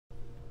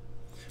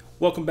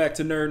Welcome back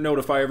to Nerd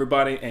Notify,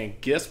 everybody,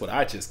 and guess what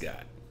I just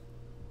got?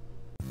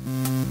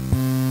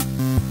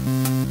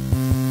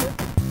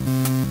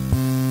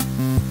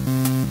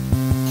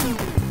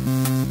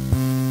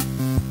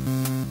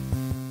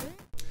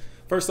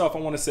 First off, I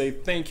want to say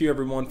thank you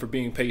everyone for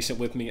being patient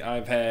with me.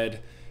 I've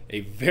had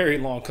a very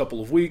long couple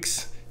of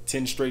weeks,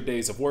 10 straight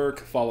days of work,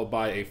 followed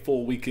by a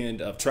full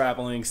weekend of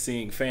traveling,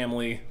 seeing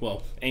family,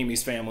 well,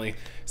 Amy's family.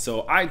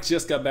 So I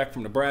just got back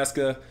from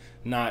Nebraska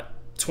not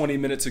 20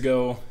 minutes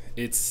ago.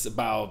 It's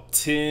about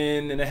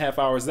 10 and a half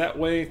hours that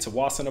way to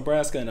Wausau,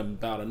 Nebraska, and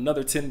about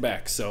another 10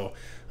 back. So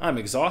I'm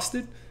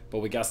exhausted, but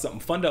we got something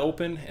fun to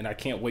open, and I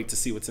can't wait to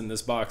see what's in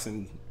this box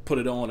and put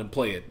it on and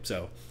play it.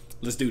 So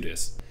let's do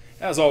this.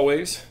 As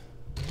always,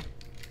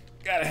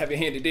 gotta have a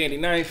handy dandy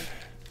knife,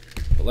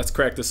 but let's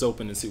crack this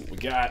open and see what we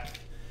got.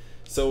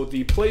 So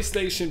the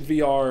PlayStation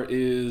VR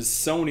is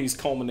Sony's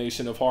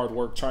culmination of hard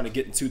work trying to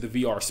get into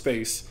the VR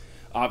space.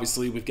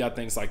 Obviously, we've got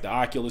things like the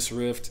Oculus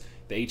Rift,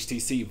 the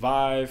HTC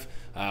Vive,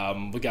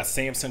 we got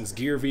Samsung's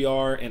Gear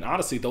VR, and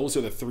honestly, those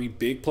are the three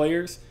big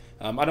players.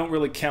 I don't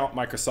really count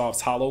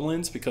Microsoft's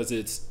HoloLens because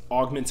it's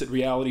augmented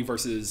reality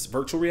versus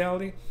virtual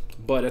reality,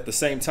 but at the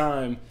same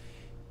time,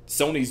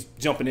 Sony's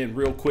jumping in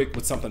real quick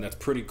with something that's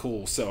pretty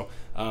cool. So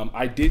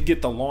I did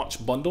get the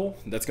launch bundle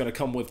that's going to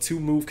come with 2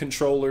 Move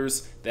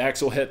controllers, the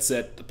actual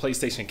headset, the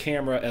PlayStation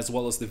camera, as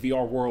well as the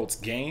VR Worlds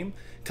game,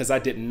 because I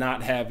did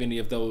not have any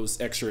of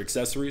those extra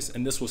accessories,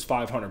 and this was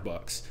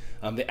 $500.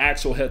 The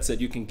actual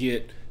headset, you can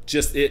get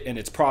just it and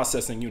its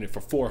processing unit for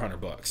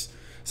 $400.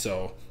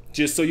 So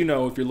just so you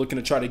know, if you're looking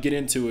to try to get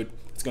into it,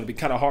 it's going to be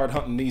kind of hard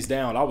hunting these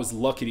down. I was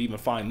lucky to even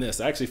find this.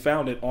 I actually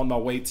found it on my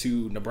way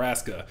to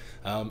Nebraska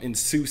in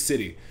Sioux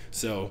City.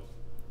 So,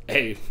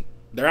 hey,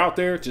 they're out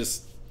there.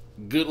 Just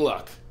good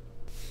luck.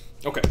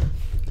 Okay,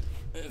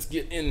 let's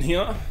get in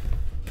here.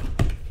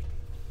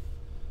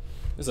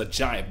 This is a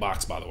giant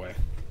box, by the way.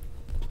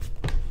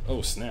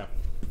 Oh, snap.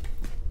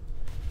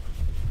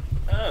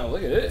 Oh,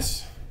 look at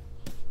this.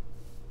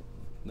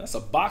 That's a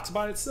box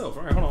by itself.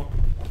 All right, hold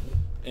on.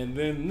 And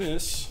then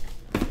this,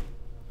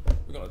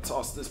 we're going to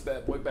toss this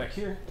bad boy back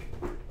here.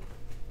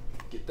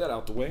 Get that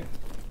out the way.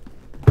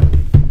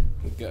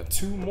 We've got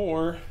 2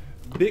 more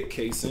big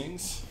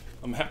casings.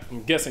 I'm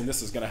guessing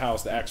this is going to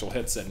house the actual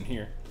headset in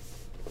here.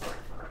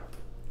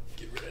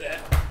 Get rid of that.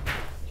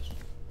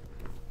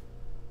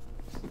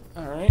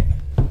 All right.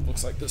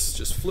 Looks like this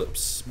just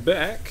flips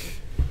back.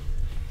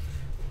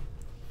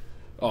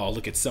 Oh,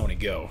 look at Sony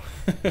go.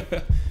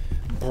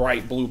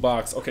 Bright blue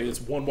box. Okay, there's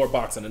one more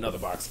box and another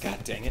box.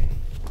 God dang it.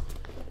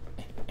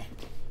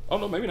 Oh,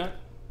 no, maybe not.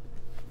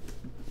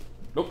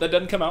 Nope, that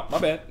doesn't come out. My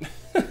bad.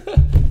 Let's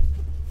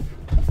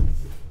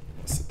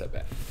set that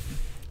back.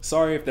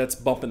 Sorry if that's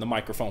bumping the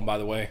microphone, by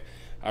the way.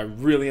 I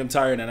really am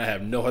tired and I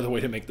have no other way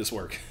to make this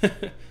work.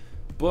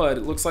 But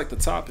it looks like the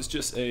top is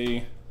just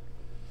a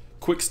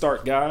quick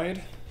start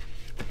guide.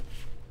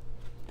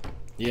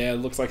 Yeah, it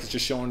looks like it's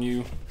just showing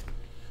you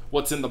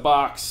what's in the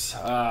box.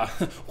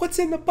 What's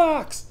in the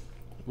box?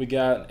 We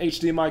got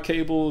HDMI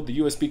cable, the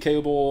USB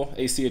cable,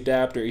 AC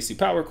adapter, AC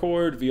power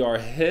cord, VR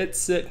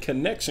headset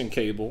connection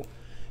cable,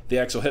 the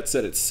actual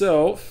headset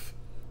itself,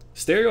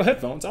 stereo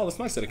headphones. Oh, that's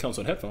nice that it comes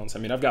with headphones. I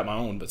mean, I've got my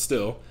own, but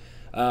still.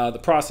 The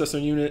processor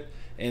unit,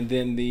 and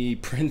then the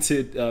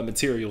printed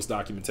materials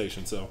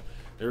documentation. So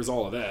there's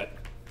all of that.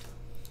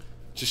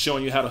 Just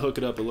showing you how to hook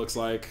it up, it looks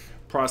like.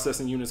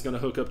 Processing unit's going to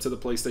hook up to the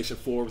PlayStation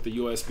 4 with the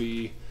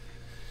USB.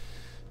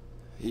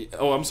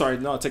 Oh, I'm sorry.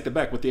 No, I'll take that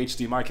back with the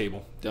HDMI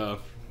cable.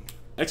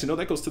 Actually, no,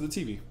 that goes to the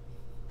TV.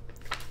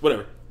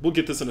 Whatever. We'll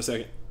get this in a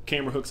second.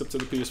 Camera hooks up to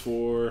the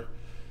PS4.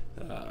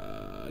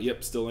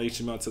 Yep, still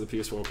HDMI to the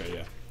PS4. Okay,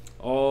 yeah.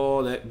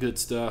 All that good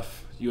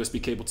stuff.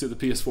 USB cable to the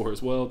PS4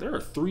 as well. There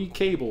are 3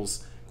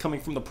 cables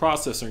coming from the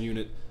processor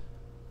unit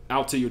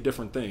out to your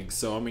different things.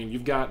 So, I mean,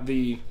 you've got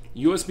the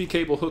USB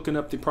cable hooking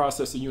up the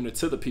processor unit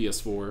to the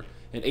PS4,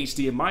 an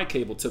HDMI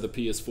cable to the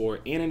PS4,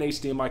 and an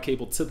HDMI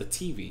cable to the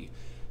TV.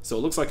 So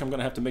it looks like I'm going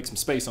to have to make some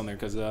space on there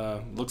because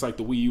it looks like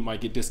the Wii U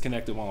might get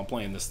disconnected while I'm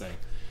playing this thing.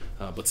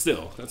 But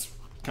still, that's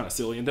kind of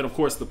silly. And then, of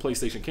course, the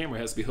PlayStation camera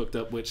has to be hooked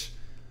up, which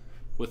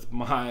with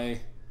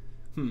my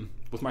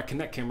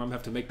Kinect camera, I'm going to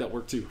have to make that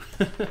work too.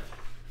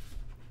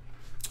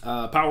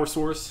 Power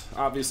source,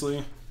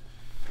 obviously.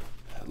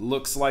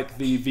 Looks like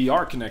the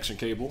VR connection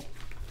cable.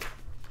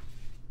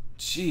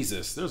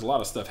 Jesus, there's a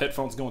lot of stuff.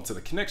 Headphones going to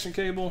the connection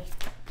cable.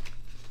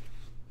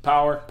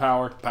 Power,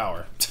 power,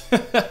 power.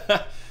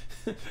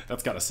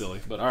 That's kind of silly,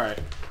 but all right.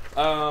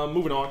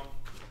 Moving on.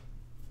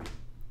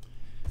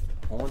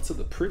 On to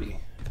the pretty.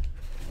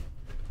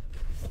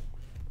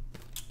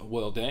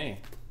 Well, dang.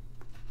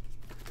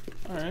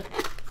 All right.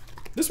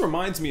 This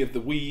reminds me of the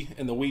Wii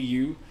and the Wii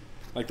U,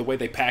 like the way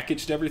they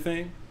packaged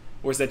everything.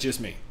 Or is that just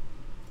me?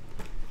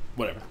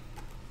 Whatever.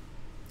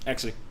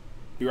 Actually,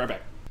 be right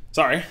back.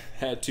 Sorry,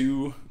 had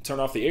to turn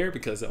off the air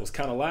because that was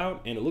kind of loud,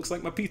 and it looks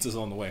like my pizza's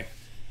on the way.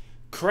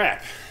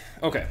 Crap.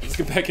 Okay, let's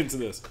get back into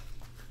this.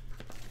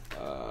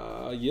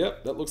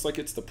 Yep, that looks like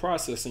it's the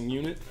processing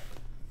unit.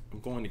 I'm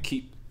going to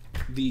keep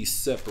these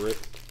separate.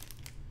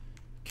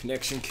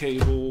 connection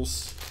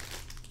cables,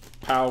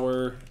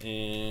 power,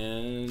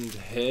 and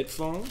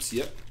headphones.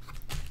 Yep.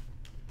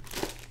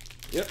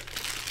 Yep.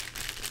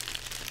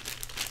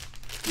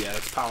 Yeah,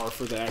 that's power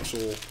for the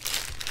actual,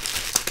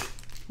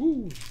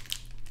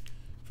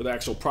 for the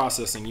actual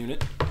processing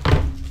unit.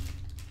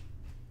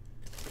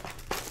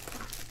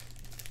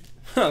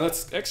 Huh,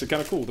 that's actually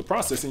kind of cool. The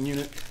processing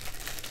unit.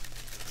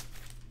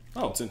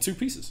 Oh, it's in 2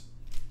 pieces.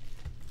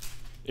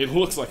 It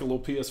looks like a little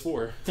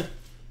PS4.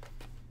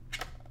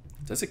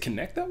 Does it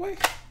connect that way?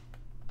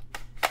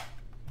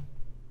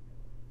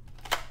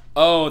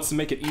 Oh, it's to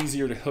make it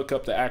easier to hook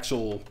up the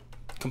actual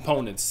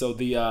components. So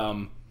the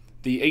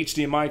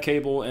HDMI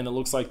cable, and it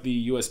looks like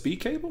the USB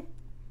cable.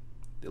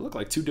 They look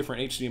like 2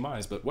 different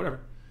HDMIs, but whatever.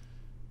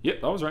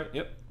 Yep, I was right.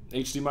 Yep,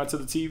 HDMI to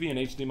the TV and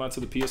HDMI to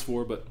the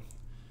PS4, but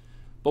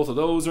both of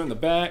those are in the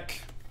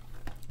back.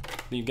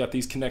 Then you've got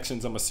these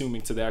connections, I'm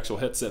assuming, to the actual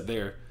headset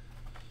there.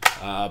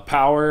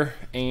 Power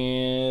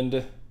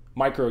and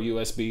micro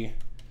USB.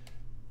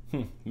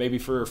 Maybe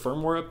for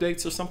firmware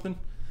updates or something.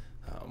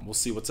 We'll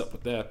see what's up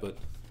with that, but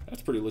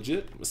that's pretty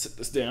legit. Let's sit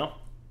this down.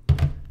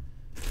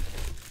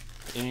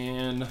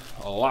 And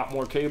a lot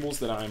more cables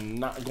that I'm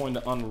not going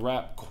to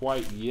unwrap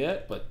quite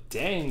yet, but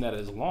dang, that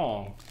is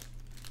long.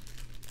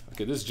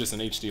 Okay, this is just an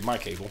HDMI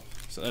cable,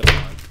 so that's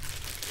fine.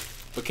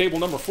 But cable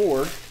number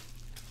 4,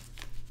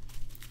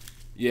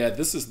 yeah,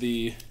 this is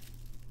the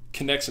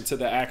connection to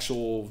the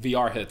actual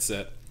VR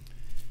headset.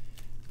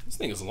 This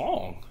thing is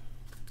long.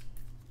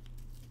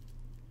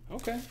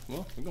 Okay,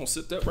 well, we're gonna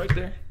sit that right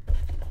there.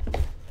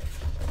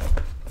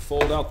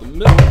 Fold out the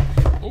middle.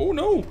 Oh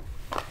no!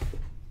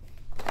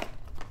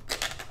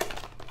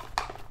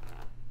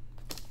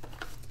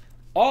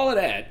 All of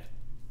that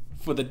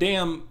for the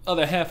damn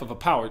other half of a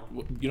power.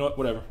 You know what?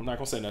 Whatever. I'm not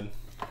gonna say nothing.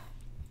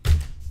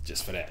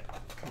 Just for that.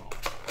 Come on.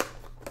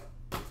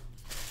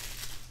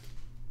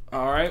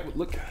 All right.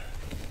 Look,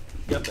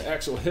 got the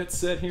actual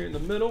headset here in the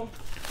middle,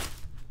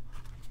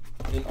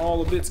 in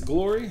all of its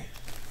glory.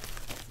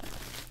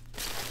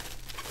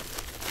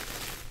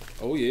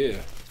 Oh yeah.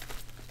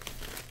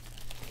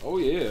 Oh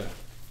yeah.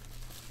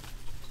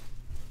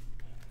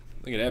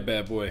 Look at that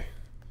bad boy.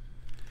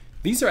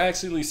 These are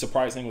actually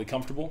surprisingly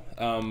comfortable.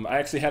 I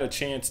actually had a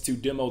chance to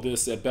demo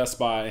this at Best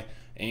Buy,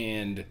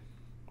 and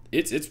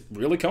it's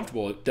really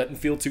comfortable. It doesn't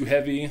feel too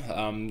heavy.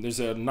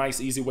 There's a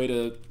nice, easy way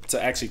to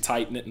actually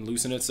tighten it and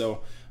loosen it. So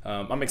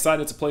I'm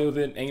excited to play with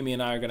it. Amy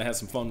and I are gonna have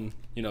some fun,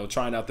 you know,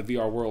 trying out the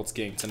VR Worlds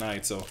game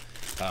tonight. So,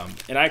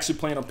 and I actually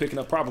plan on picking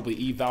up probably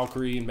Eve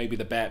Valkyrie and maybe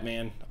the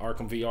Batman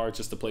Arkham VR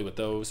just to play with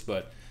those.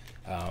 But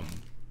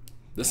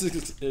this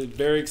is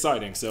very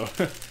exciting. So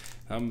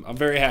I'm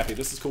very happy.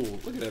 This is cool.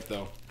 Look at that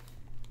though.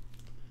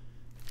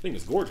 Thing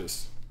is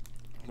gorgeous.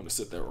 I'm gonna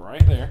sit there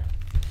right there.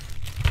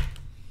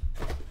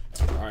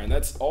 All right, and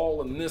that's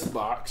all in this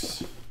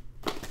box.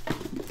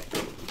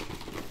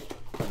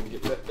 Let me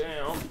get that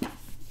down.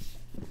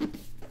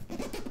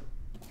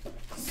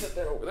 Set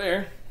that over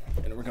there,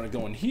 and then we're gonna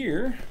go in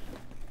here,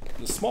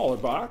 in the smaller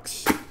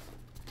box.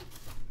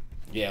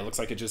 Yeah, it looks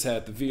like it just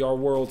had the VR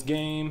Worlds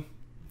game.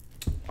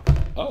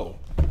 Oh.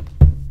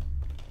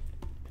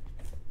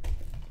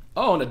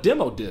 Oh, and a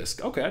demo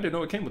disc. Okay, I didn't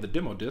know it came with a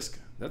demo disc.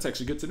 That's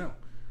actually good to know.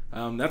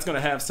 That's going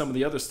to have some of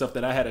the other stuff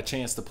that I had a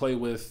chance to play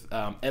with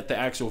at the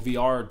actual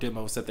VR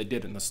demos that they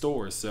did in the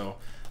stores. So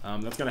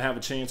that's going to have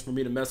a chance for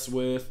me to mess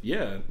with,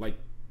 yeah, like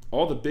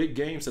all the big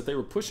games that they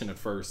were pushing at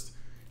first.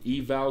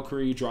 Eve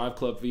Valkyrie, Drive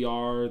Club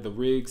VR, the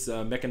Riggs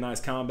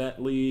Mechanized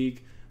Combat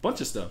League,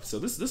 bunch of stuff. So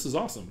this is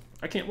awesome.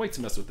 I can't wait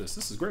to mess with this.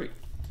 This is great.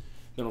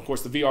 Then, of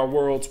course, the VR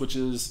Worlds, which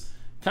is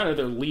kind of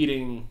their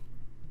leading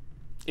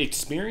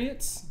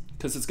experience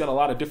because it's got a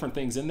lot of different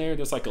things in there.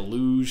 There's like a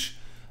luge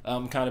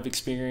kind of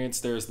experience.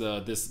 There's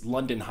this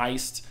London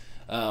heist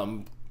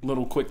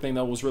little quick thing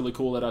that was really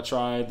cool that I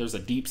tried. There's a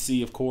deep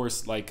sea, of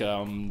course, like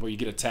where you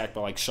get attacked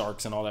by like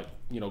sharks and all that,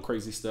 you know,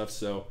 crazy stuff.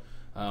 So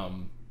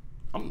I'm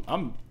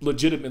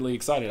legitimately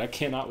excited. I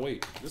cannot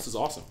wait. This is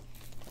awesome.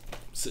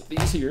 Sit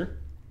these here,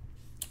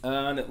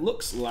 and it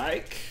looks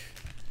like,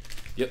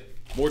 yep,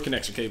 more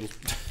connection cables.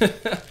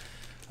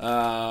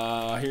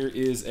 Here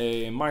is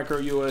a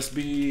micro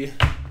USB.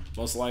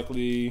 Most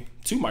likely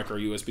 2 micro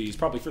USBs,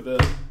 probably for the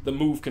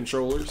Move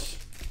controllers.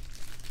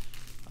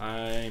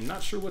 I'm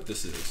not sure what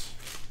this is.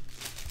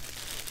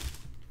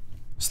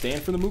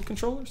 Stand for the Move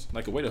controllers?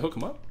 Like a way to hook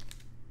them up?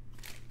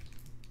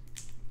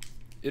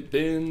 It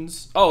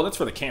bends. Oh, that's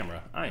for the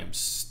camera. I am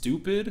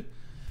stupid.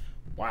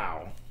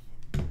 Wow.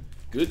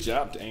 Good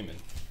job, Damon.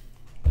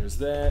 There's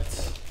that.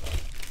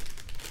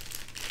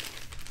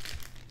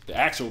 The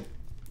actual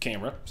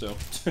camera. So,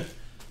 I'm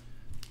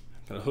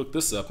gonna hook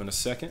this up in a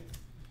second.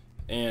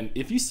 And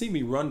if you see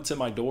me run to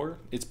my door,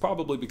 it's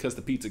probably because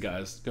the pizza guy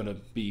is going to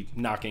be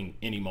knocking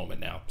any moment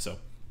now. So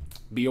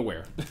be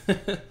aware.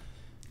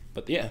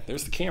 But yeah,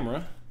 there's the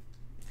camera,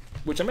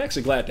 which I'm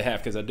actually glad to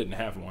have because I didn't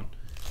have one.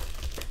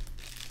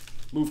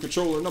 Move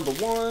controller number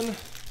 1.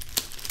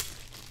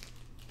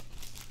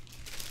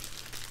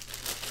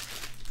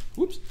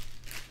 Whoops.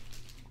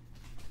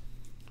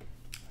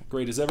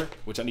 Great as ever,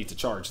 which I need to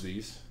charge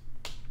these.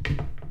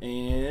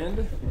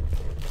 And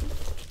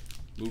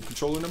Move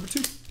controller number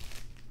 2.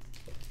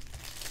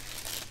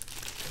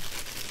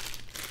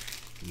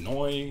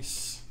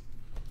 Nice.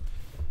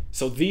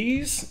 So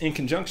these, in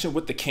conjunction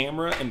with the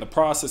camera and the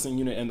processing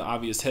unit and the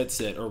obvious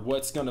headset, are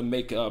what's going to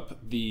make up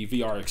the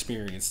VR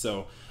experience.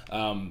 So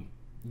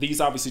these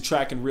obviously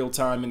track in real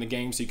time in the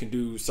game, so you can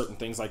do certain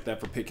things like that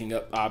for picking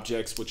up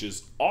objects, which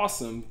is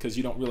awesome because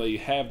you don't really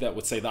have that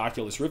with, say, the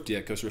Oculus Rift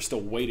yet, because we're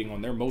still waiting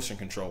on their motion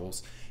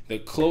controls. The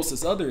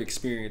closest other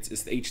experience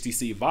is the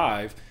HTC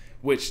Vive,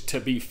 which, to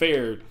be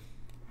fair,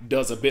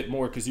 does a bit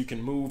more because you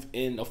can move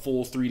in a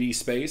full 3D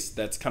space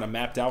that's kind of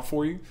mapped out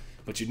for you,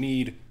 but you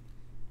need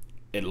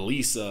at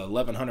least a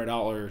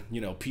 $1,100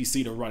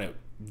 PC to run it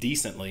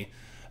decently.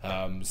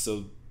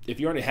 So if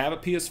you already have a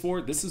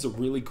PS4, this is a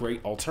really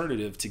great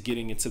alternative to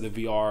getting into the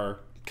VR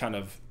kind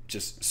of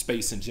just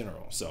space in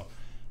general. So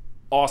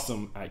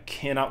awesome. I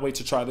cannot wait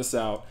to try this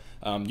out.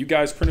 You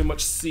guys pretty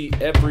much see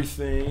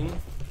everything.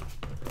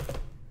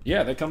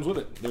 Yeah, that comes with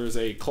it. There's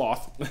a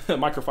cloth,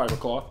 microfiber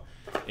cloth,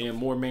 and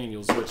more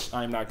manuals, which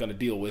I'm not going to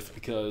deal with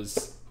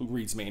because who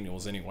reads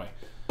manuals anyway?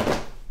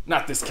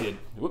 Not this kid.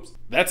 Whoops.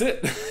 That's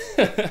it.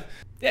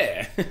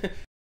 Yeah.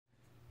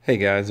 Hey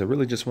guys, I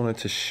really just wanted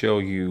to show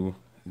you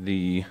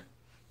the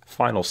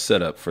final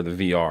setup for the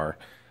VR.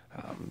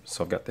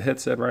 So I've got the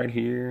headset right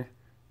here,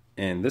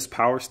 and this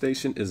power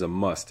station is a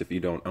must if you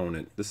don't own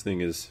it. This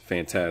thing is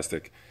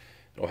fantastic.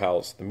 It'll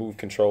house the Move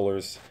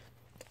controllers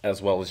as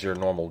well as your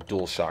normal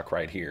DualShock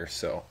right here.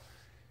 So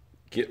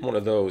get one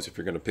of those if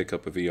you're going to pick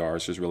up a VR.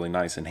 It's just really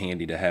nice and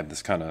handy to have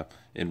this kind of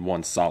in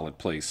one solid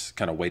place,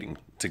 kind of waiting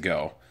to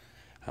go.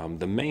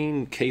 The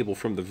main cable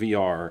from the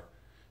VR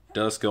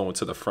does go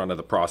into the front of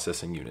the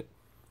processing unit.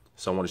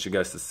 So I wanted you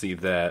guys to see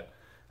that.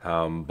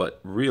 But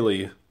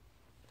really,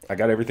 I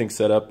got everything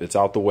set up. It's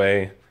out the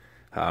way.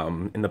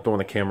 End up throwing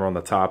the camera on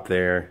the top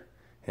there.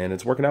 And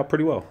it's working out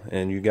pretty well.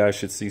 And you guys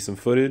should see some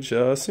footage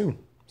soon.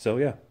 So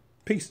yeah,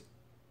 peace.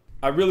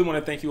 I really want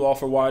to thank you all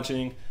for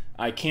watching.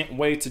 I can't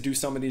wait to do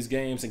some of these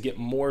games and get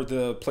more of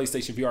the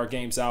PlayStation VR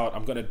games out.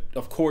 I'm going to,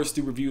 of course,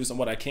 do reviews on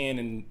what I can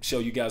and show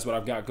you guys what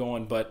I've got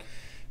going. But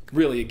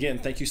really, again,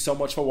 thank you so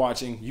much for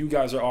watching. You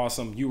guys are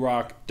awesome. You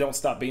rock. Don't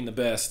stop being the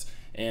best.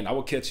 And I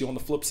will catch you on the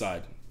flip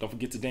side. Don't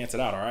forget to dance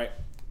it out, all right?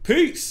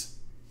 Peace!